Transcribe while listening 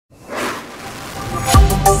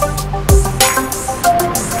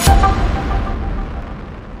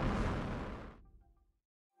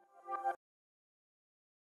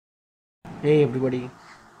Hey everybody,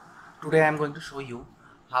 today I am going to show you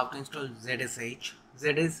how to install zsh.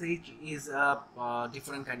 Zsh is a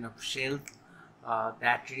different kind of shell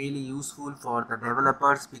that really useful for the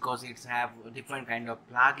developers because it's have different kind of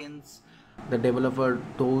plugins. The developer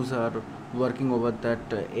those are working over that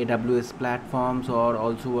AWS platforms or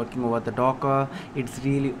also working over the Docker. It's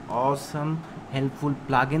really awesome, helpful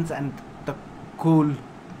plugins and the cool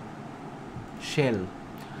shell.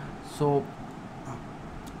 So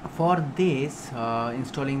for this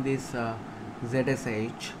installing this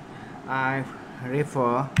zsh, I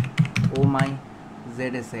refer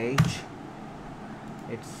oh-my-zsh.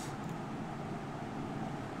 It's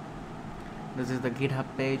This is the GitHub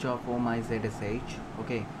page of oh-my-zsh.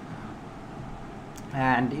 Okay,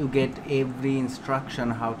 and you get every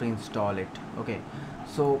instruction how to install it. Okay,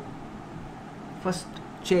 so first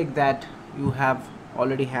check that you have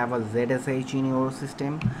already have a zsh in your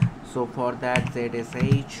system. So for that,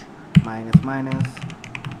 zsh minus minus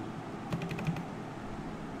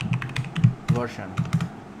version.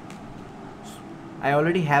 I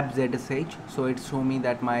already have zsh, so it show me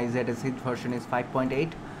that my zsh version is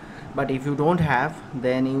 5.8. but if you don't have,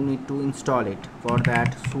 then you need to install it. For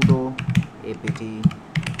that, sudo apt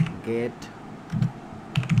get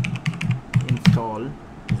install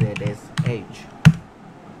zsh,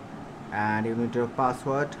 and you need your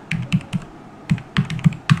password.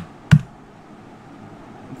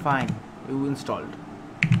 Fine, you installed.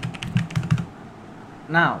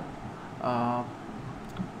 Now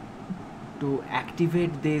to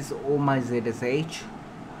activate this oh-my-zsh,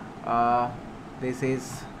 this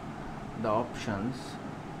is the options.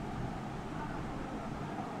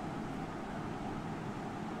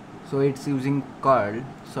 So it's using curl,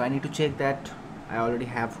 so I need to check that I already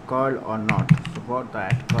have curl or not. So for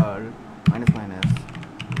that, curl minus minus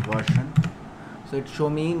version. So it show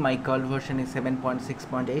me my curl version is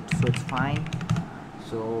 7.6.8, so it's fine.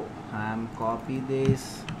 So I'm copy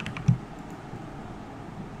this.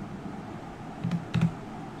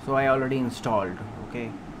 So I already installed.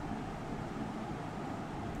 Okay,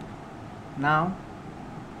 now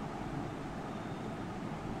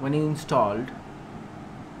when you installed,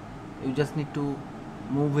 you just need to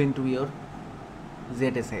move into your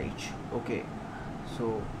zsh. Okay,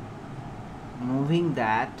 so moving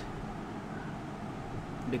that,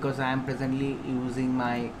 because I am presently using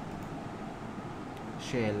my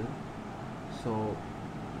shell, so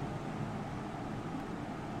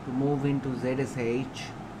to move into zsh,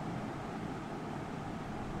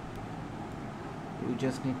 you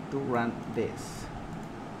just need to run this.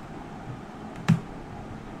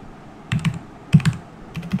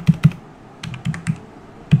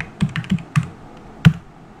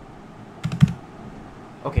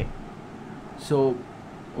 Okay, so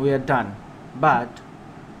we are done, but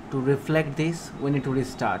to reflect this, we need to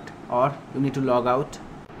restart, or you need to log out.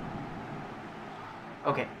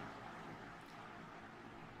 Okay,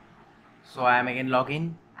 so I am again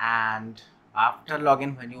login, and after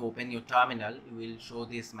login, when you open your terminal, you will show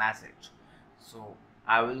this message. So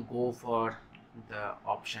I will go for the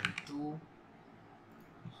option 2,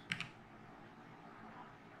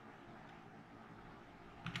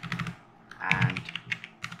 and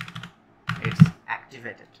it's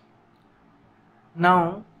activated.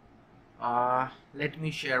 Now let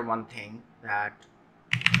me share one thing, that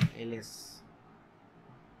ls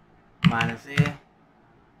minus a.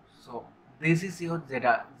 So this is your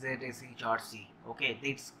zsh-rc. Okay,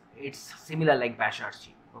 it's similar like bashrc.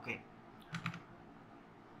 Okay,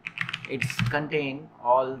 it's contain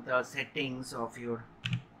all the settings of your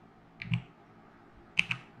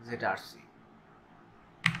zrc.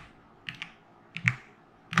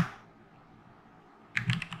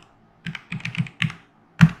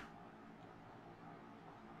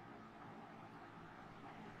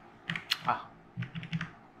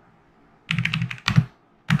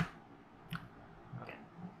 Okay,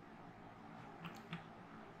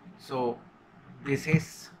 so this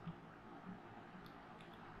is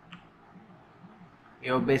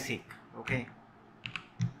your basic. Okay,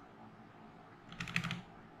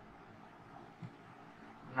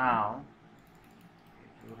 now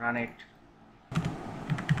if you run it,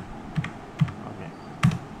 okay,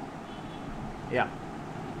 yeah,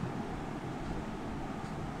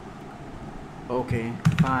 okay,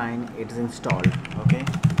 fine, it's installed. Okay,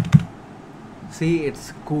 see,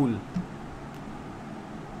 it's cool.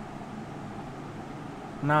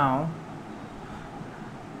 Now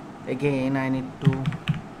again I need to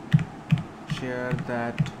share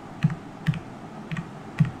that.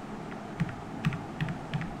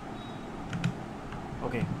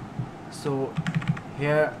 Okay, so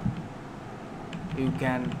here you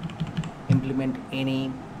can implement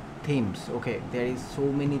any themes. Okay, there is so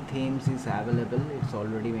many themes is available, it's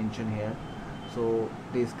already mentioned here. So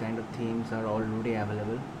these kind of themes are already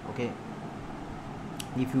available. Okay,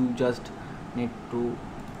 if you just need to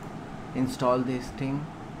install this thing,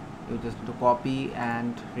 you just need to copy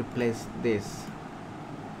and replace this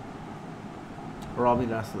Robbie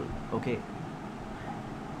Russell. Okay,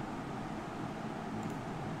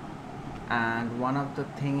 and one of the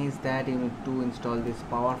thing is that you need to install this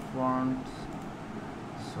power fonts.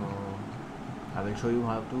 So I will show you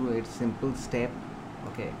how to. It's simple step.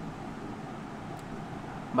 Okay,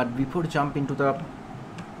 but before jump into the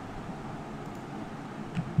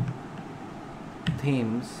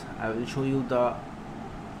themes, I will show you the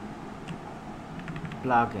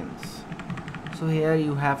plugins. So here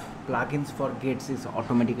you have plugins for Git is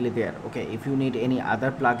automatically there. Okay, if you need any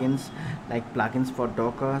other plugins like plugins for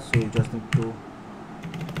Docker, so you just need to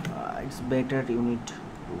it's better you need to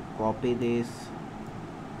copy this,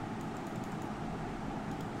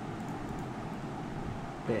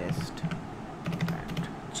 paste and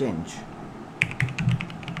change.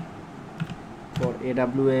 For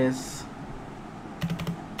AWS,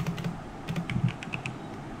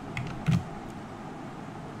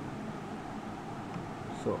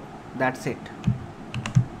 so that's it.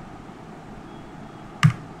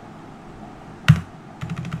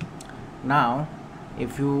 Now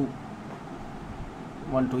if you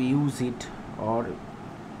want to use it, or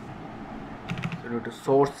you need to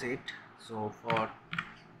source it, so for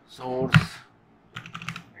source I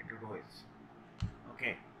to do is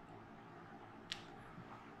okay.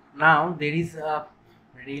 Now there is a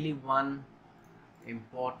really one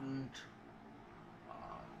important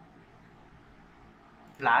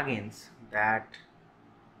plugins that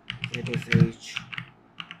zsh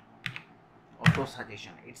auto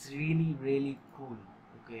suggestion. It's really cool.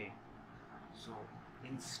 Okay, so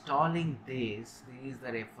installing this is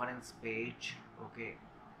the reference page. Okay,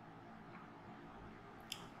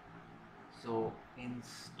 so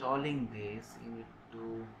installing this you need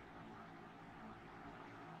to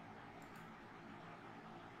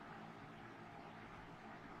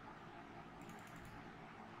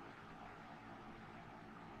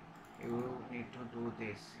do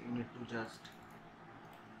this. You need to just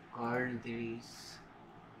curl this.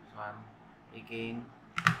 So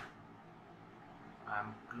I'm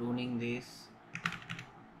cloning this,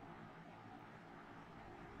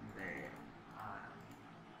 then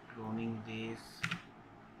I'm cloning this,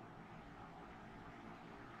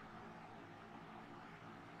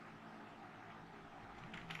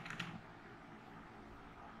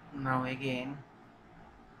 now again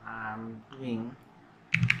I'm doing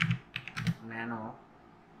nano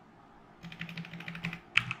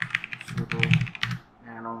sudo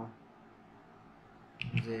nano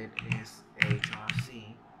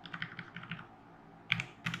zsh-autosuggestion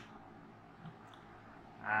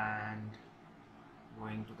and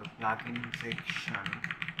going to the plugin section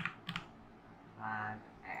and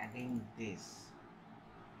adding this.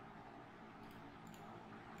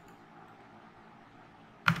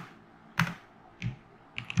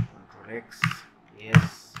 Ctrl X,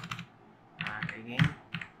 yes, and again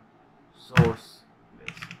source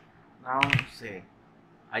this. Now say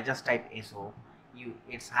I just type so,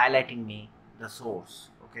 it's highlighting me the source.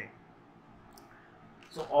 Okay,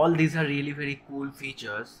 so all these are really very cool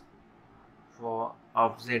features for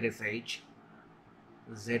of zsh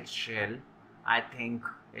z shell. I think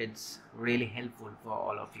it's really helpful for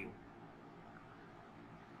all of you.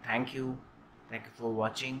 Thank you for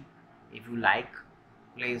watching. If you like,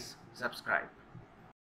 please subscribe.